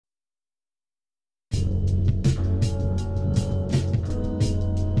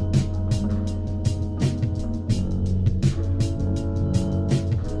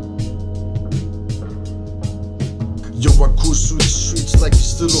like you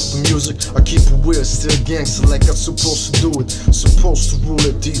still off the music. I keep it weird, still gangster like I'm supposed to do it. Supposed to rule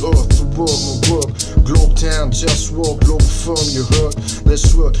at the earth, the world, my work. Globetown, JustWar, Globalfirm, you heard?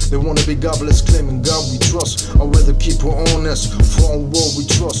 Let's work. They wanna be godless, claiming God we trust. I'd rather keep it honest. For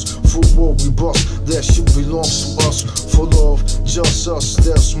InWarWeTrust, for war we bust. That shit belongs to us. For love, just us,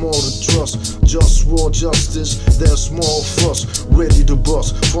 there's more to trust. JustWar, justice, there's more of us. Ready to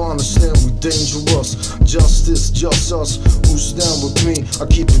bust, for understand we dangerous. Justice, just us, who's down with me? I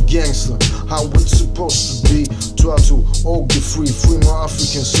keep it gangster, how it's supposed to be. Try to all get free, free my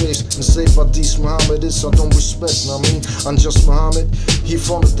African slaves. And saved by these Mohammedists I don't respect, I mean, I'm just Muhammad. He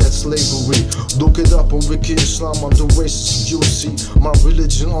founded that slavery. Look it up on Wiki Islam, I'm the racist, you'll see. My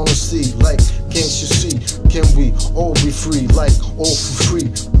religion, honesty, like, can't you see? Can we all be free, like, all for free?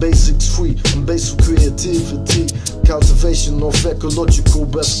 Basics free, and basic creativity. Cultivation of ecological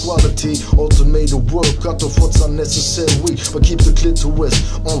best quality. Automated work, cut off what's unnecessary. But keep the clitoris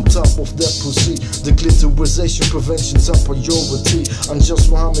on top of that pussy. The clitorisation prevention top priority. I'm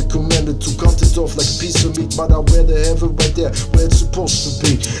just Muhammad commanded to cut it off like a piece of meat. But I'd rather have it right there where it's supposed to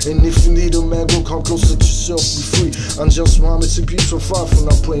be. And if you need a man, go come close, let yourself be free. I'm just Muhammad, it's so far from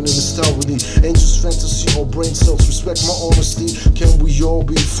not playing in this tower. Angels, fantasy, or brain cells. Respect my honesty. Can we all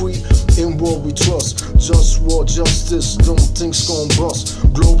be free? InWarWeTrust. JustWar, justice. Don't think's gon' bust.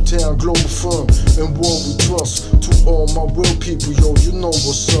 Globetown, Globalfirm, InWarWeTrust. To all my real people, yo, you know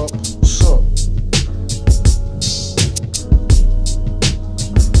what's up. What's up?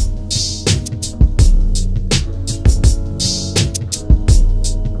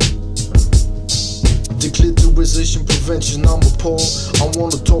 Declitterization prevention, I'm appalled. I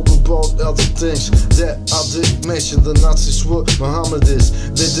wanna talk about other things that I didn't mention. The Nazis were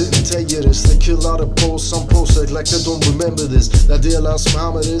Mohammedists. They didn't tell you this. They kill out of Poles. Some Poles act like they don't remember this. That deal as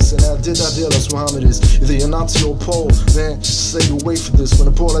Mohammedists, and I did that deal as Mohammedists. Either you're Nazi or Pole, man, stay away from this. When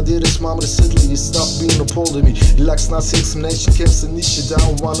the Pole I did this, Mohammed Sidley, he stopped being a Pole to me. He likes Nazi examination camps and niche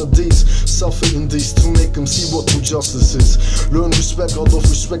down one of these. Suffering these to make them see what true justice is. Learn respect, out of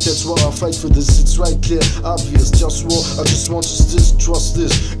respect, that's why I fight for this. It's right clear, obvious, JustWar. I just want justice, trust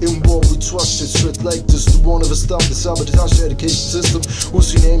this. InWarWeTrust, shit straight like this. The one of us stop the sabotage education system.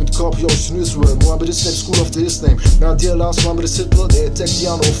 Who's your name? Copy Ocean Israel. Mohammed is next school after his name. Now dear last Mohammed is Hitler. They attack the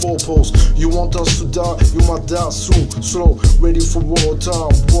honor of four poles. You want us to die? You might die soon. Slow, ready for war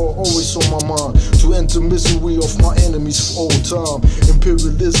time. War always on my mind. To end the misery of my enemies for all time.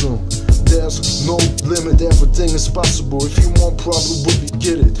 Imperialism. There's no limit, everything is possible. If you want problem, we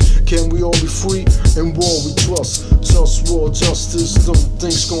get it. Can we all be free? InWarWeTrust. JustWar, justice, them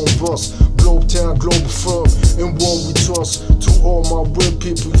things gon' bust. Globetown, Globalfirm, InWarWeTrust. To all my real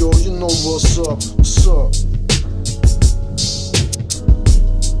people, yo, you know what's up. What's up?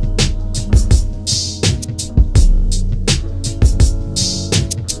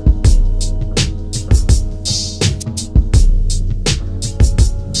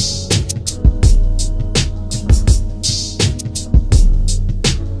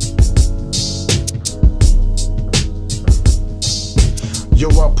 Yo,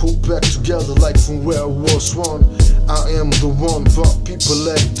 I put back together like from where I was one. I am the one, but people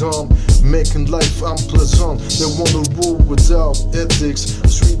act dumb, making life unpleasant. They wanna rule without ethics.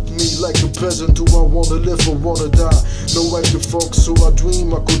 Treat me like a peasant. Do I wanna live or wanna die? No, I can fuck, so I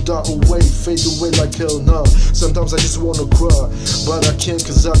dream I could die away, fade away like hell nah. Sometimes I just wanna cry, but I can't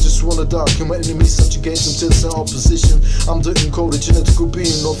cause I just wanna die. Can my enemies subjugate them to the opposition? I'm the encoded genetical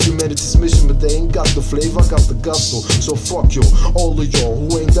being of humanity's mission, but they ain't got the flavor, I got the gusto. So fuck yo, all of y'all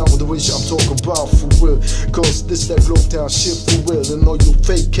who ain't down with the wish I'm talking about for real. Cause this that Globetown shit for real. And all you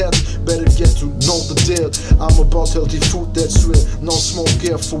fake cats better get to know the deal. I'm about healthy food that's real, no smoke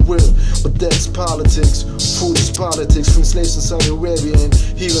here for real. But that's politics, food is politics. From slaves in Saudi Arabia and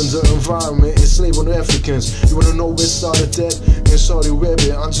healing the environment, enslaving Africans. You wanna know where it started that? In Saudi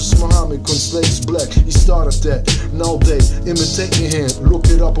Arabia, I'm just Muhammad, when slaves black, he started that. Now they imitating him. Look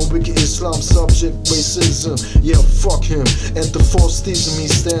it up on Wiki Islam, subject racism. Yeah, fuck him. And the false theism he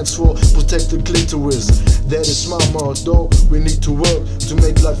stands for, protect the clitoris. That is my motto. We need to work to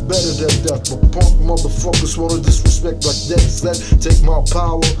make life better than that. But punk motherfuckers wanna disrespect like that. Take my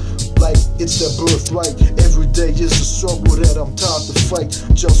power like it's their birthright. Every day is a struggle that I'm tired to fight.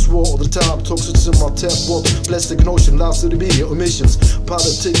 JustWar all the time, toxins in my tap water. Plastic and ocean, lies to the media, emissions.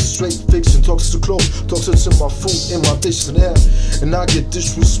 Politics, straight fiction, toxins to clothes. Toxins in my food, in my dishes and air. And I get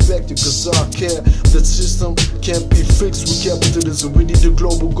disrespected cause I care. That system can't be fixed with capitalism. We need a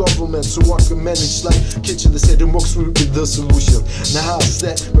global government so I can manage like kitchen. They say democracy will be the solution. Now how's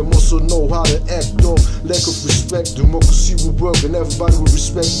that? We must also know how to act though. Lack of respect, democracy will work and everybody will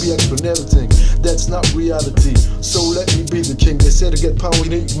respect me. and everything. That's not reality, so let me be the king. They say to get power you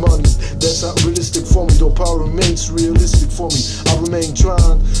need money. That's not realistic for me, though power remains realistic for me. I remain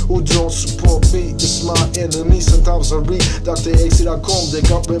trying. Who don't support me is my enemy. Sometimes I read drxc.com, they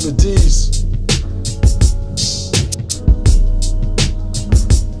got remedies.